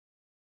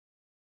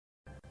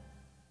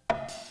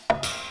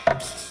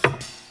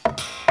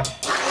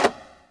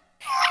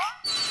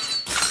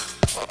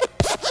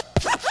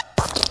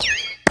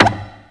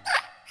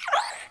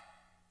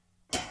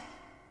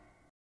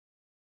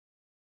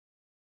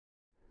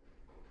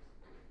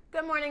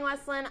Good morning,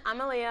 Westland. I'm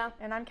Aaliyah.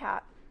 And I'm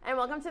Kat. And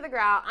welcome to The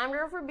Growl. I'm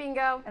Girl for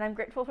Bingo. And I'm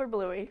grateful for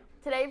Bluey.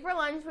 Today for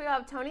lunch, we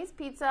have Tony's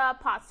Pizza,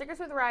 pot stickers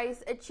with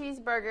rice, a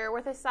cheeseburger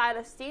with a side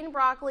of steamed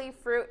broccoli,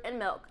 fruit, and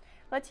milk.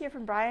 Let's hear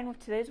from Brian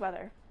with today's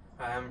weather.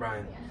 Hi, I'm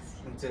Brian.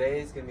 And today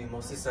is going to be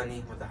mostly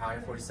sunny with a high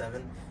of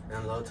 47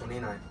 and a low of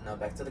 29. Now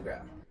back to The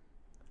Growl.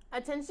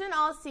 Attention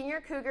all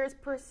senior Cougars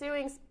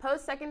pursuing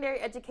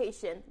post-secondary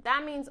education.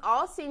 That means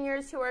all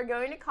seniors who are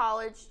going to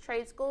college,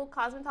 trade school,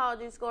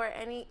 cosmetology school, or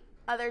any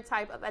other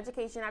type of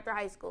education after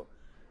high school.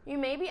 You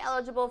may be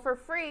eligible for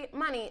free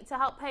money to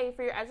help pay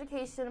for your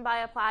education by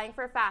applying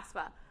for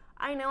FAFSA.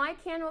 I Know I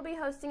Can will be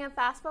hosting a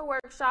FAFSA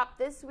workshop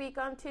this week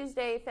on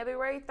Tuesday,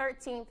 February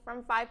 13th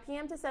from 5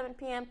 p.m. to 7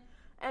 p.m.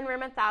 in room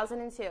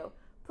 1002.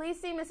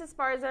 Please see Mrs.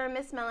 Sparza or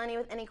Miss Melanie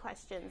with any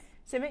questions.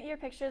 Submit your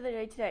picture of the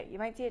day today. You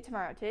might see it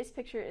tomorrow. Today's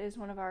picture is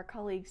one of our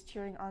colleagues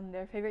cheering on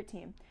their favorite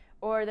team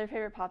or their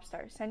favorite pop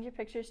star. Send your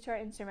pictures to our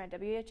Instagram at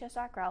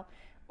whs.growl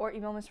or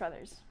email Ms.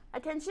 Ruthers.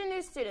 Attention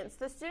new students.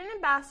 The Student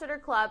Ambassador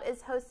Club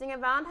is hosting a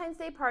Valentine's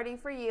Day party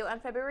for you on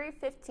February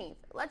 15th.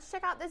 Let's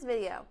check out this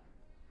video.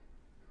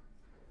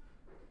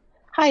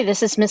 Hi,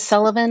 this is Miss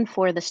Sullivan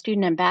for the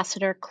Student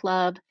Ambassador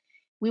Club.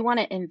 We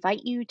want to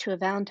invite you to a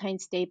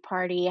Valentine's Day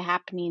party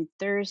happening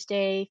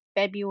Thursday,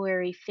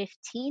 February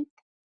 15th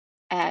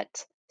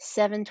at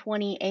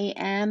 7:20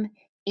 a.m.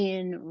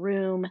 in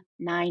room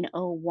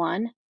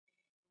 901.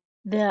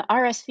 The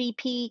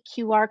RSVP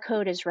QR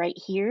code is right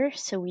here,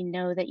 so we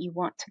know that you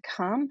want to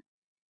come.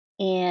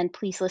 And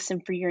please listen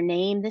for your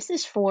name. This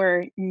is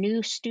for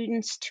new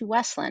students to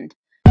Westland.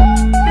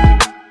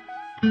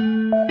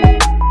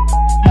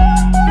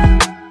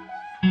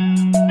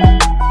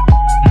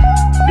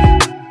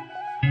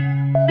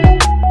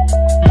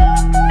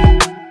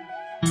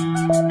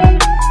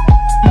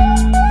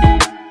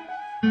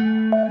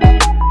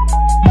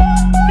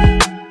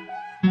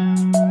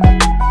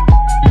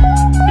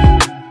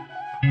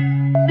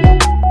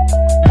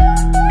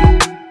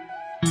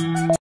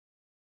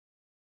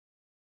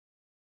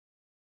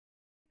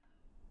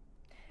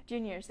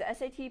 Juniors, the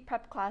SAT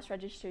prep class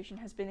registration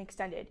has been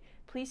extended.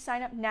 Please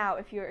sign up now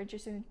if you are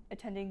interested in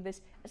attending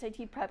this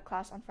SAT prep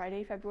class on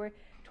Friday, February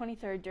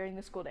 23rd during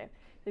the school day.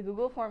 The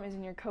Google form is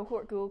in your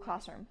cohort Google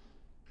Classroom.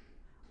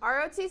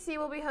 ROTC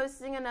will be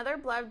hosting another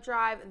blood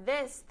drive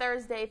this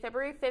Thursday,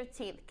 February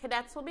 15th.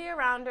 Cadets will be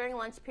around during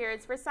lunch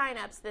periods for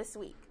sign-ups this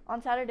week.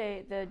 On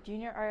Saturday, the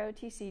junior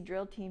ROTC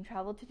drill team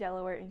traveled to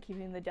Delaware in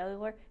keeping the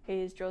Delaware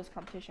Hayes drills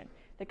competition.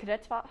 The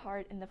cadets fought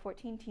hard in the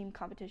 14-team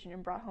competition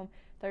and brought home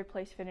third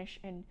place finish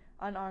in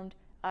unarmed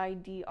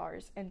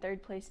IDRs and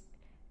third place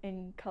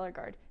in color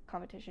guard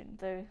competition.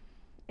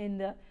 In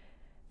the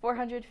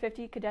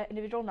 450 cadet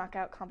individual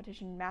knockout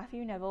competition,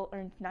 Matthew Neville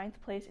earned 9th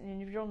place in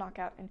individual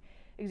knockout and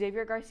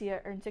Xavier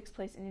Garcia earned 6th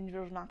place in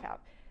individual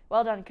knockout.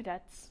 Well done,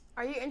 cadets.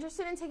 Are you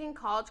interested in taking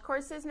college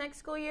courses next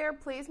school year?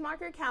 Please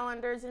mark your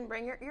calendars and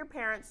bring your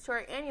parents to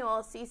our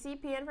annual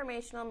CCP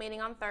informational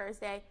meeting on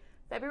Thursday,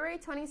 February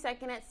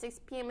 22nd at 6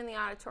 p.m. in the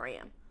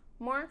auditorium.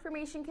 More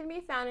information can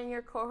be found in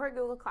your cohort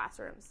Google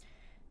Classrooms.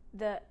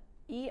 The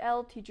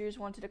EL teachers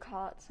wanted to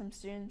call out some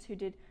students who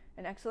did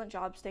an excellent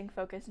job staying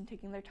focused and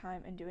taking their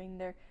time and doing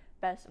their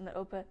best on the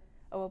OPA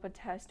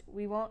test.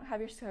 We won't have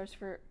your scores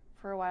for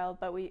a while,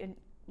 but we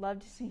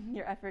loved seeing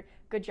your effort.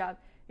 Good job.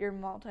 You're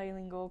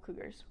multilingual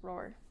Cougars.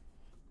 Roar.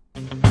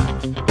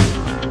 Rising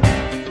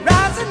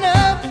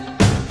up,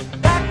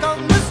 back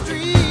on the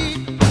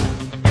street.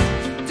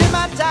 Did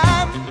my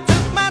time,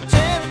 took my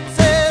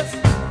chances.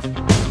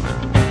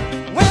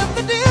 Went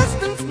the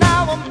distance,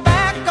 now I'm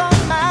back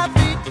on my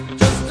feet.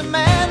 Just a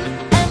man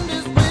and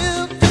his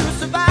will to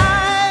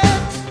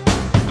survive.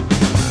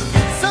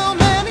 So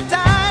many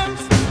times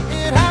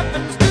it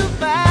happens too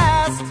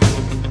fast.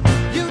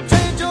 You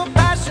trade your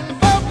passion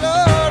for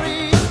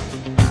glory.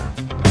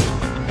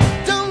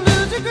 Don't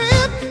lose your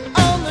grip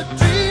on the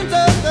dreams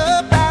of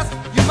the past.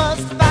 You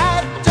must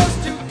fight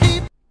just to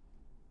keep.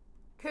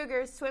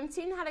 Cougars swim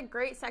team had a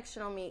great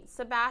sectional meet.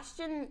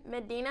 Sebastian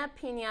Medina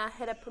Pina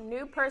hit a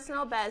new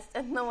personal best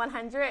in the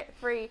 100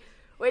 free,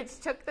 which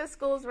took the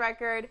school's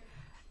record.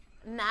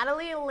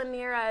 Natalie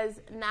Linares,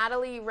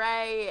 Natalie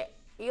Ray,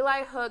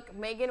 Eli Hook,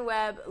 Megan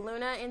Webb,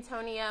 Luna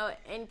Antonio,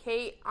 and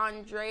Kate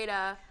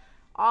Andrada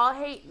all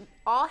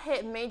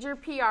hit major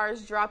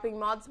PRs, dropping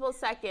multiple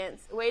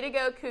seconds. Way to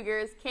go,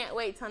 Cougars. Can't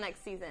wait till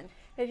next season.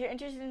 If you're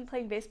interested in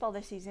playing baseball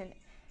this season,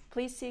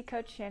 please see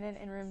Coach Shannon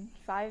in room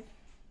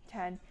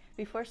 510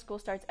 before school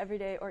starts every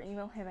day or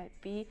email him at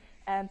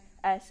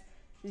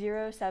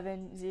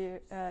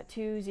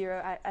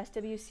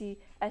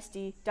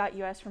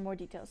bms0720@swcsd.us for more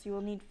details. You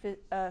will need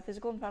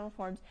physical and final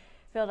forms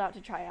filled out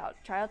to try out.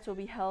 Tryouts will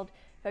be held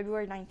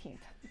February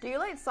 19th. Do you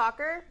like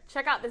soccer?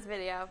 Check out this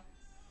video.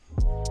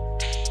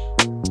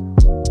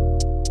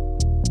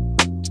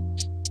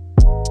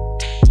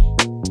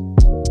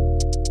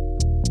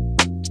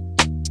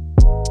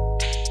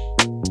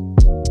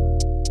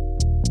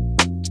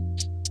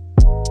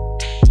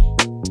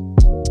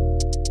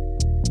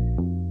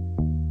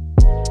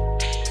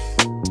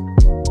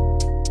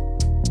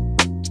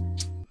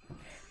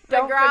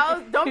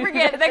 Don't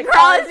forget, the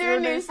Growl is your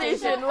news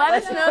station.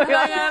 Let us know what's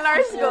going on in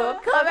our school.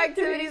 Club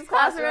activities,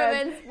 classroom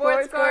events,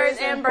 sports scores,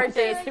 and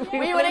birthdays.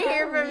 We want to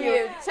hear from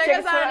you. Check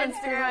us out on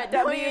Instagram at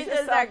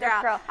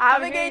WHS.Growl.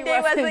 Have a great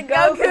day, Wesleyan.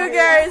 Go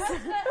Cougars!